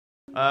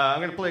I'm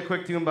going to play a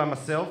quick tune by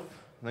myself.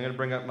 I'm going to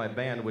bring up my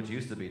band, which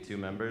used to be 2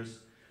 members,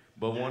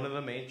 but one of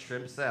them ate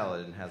shrimp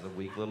salad and has a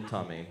weak little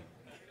tummy.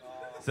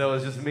 So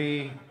it's just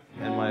me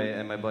and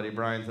my buddy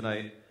Brian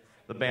tonight.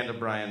 The band of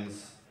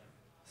Brians.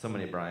 So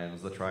many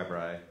Brians, the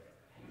Tri-Bri.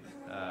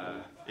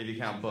 If you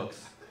count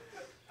books.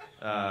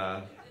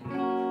 What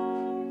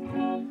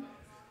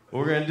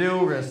we're going to do,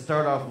 we're going to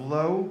start off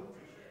low.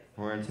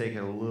 We're going to take it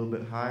a little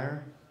bit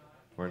higher.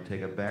 We're going to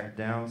take it back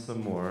down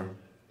some more,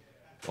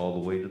 all the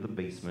way to the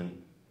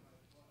basement,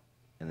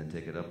 and then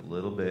take it up a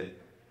little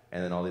bit,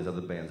 and then all these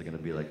other bands are going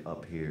to be like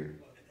up here.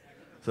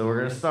 So we're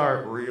going to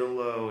start real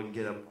low and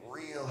get up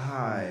real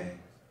high,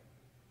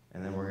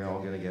 and then we're all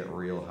going to get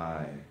real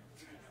high.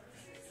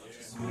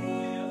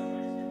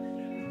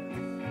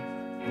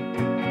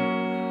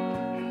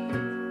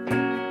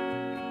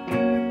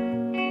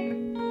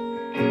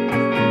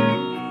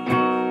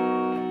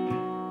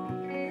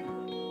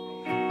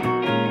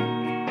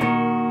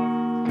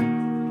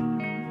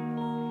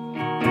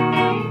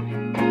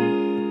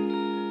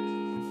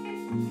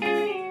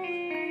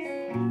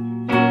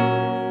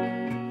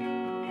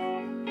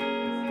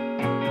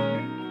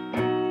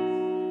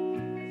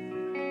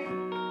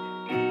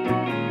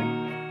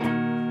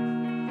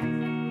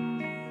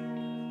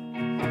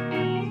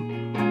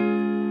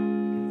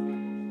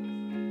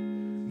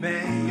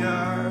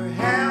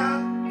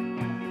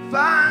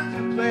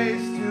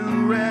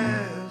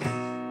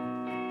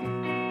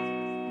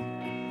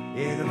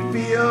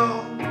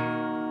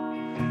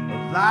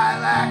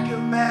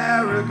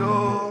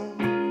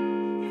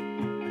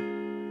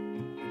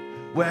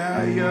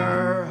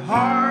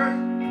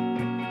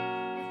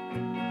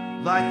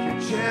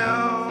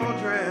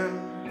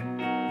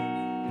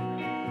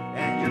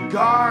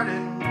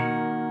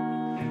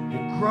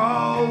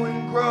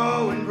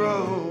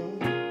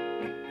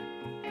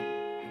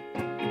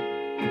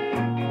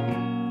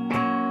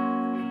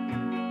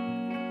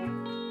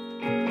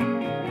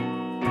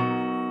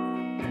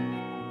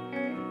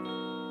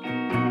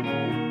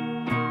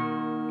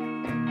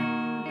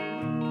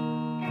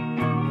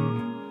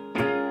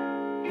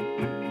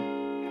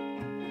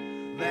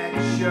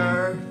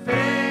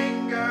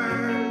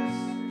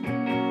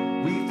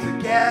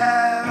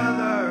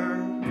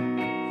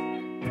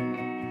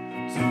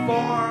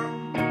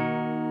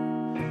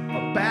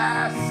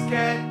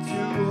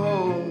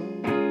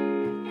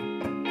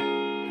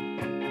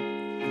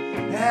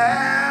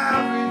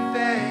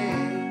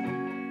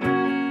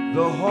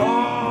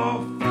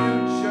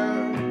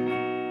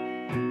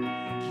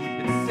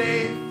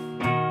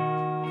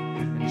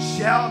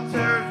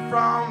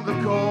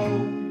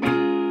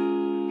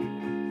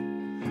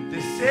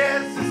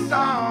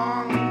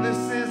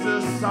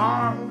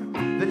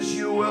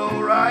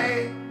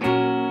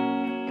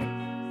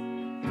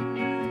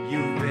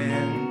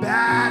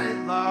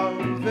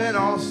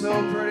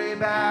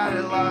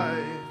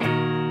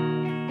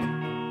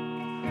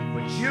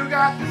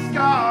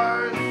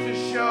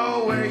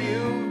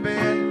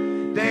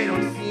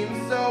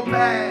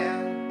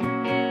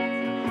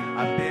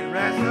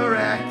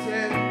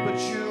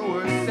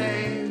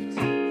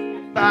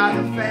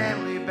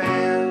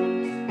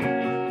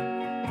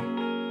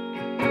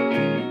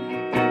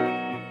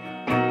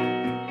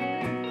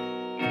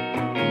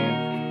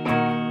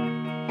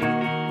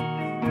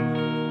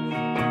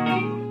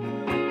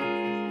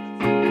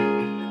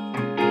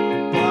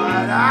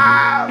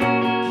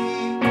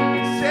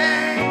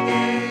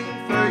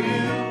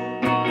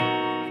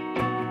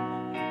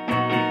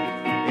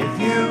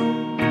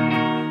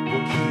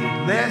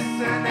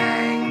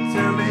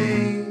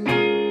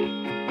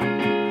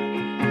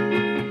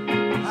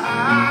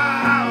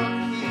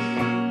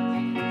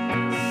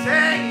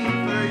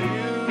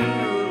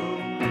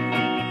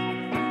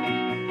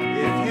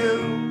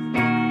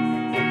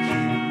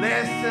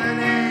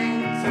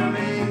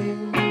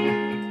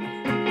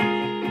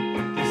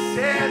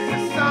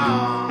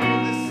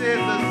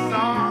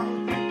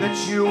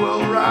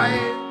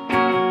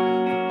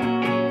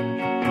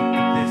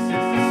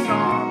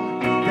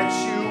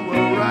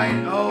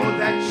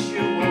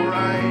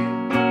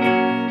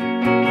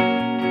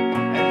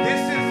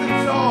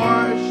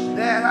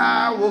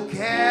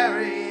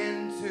 Carry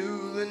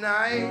into the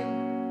night.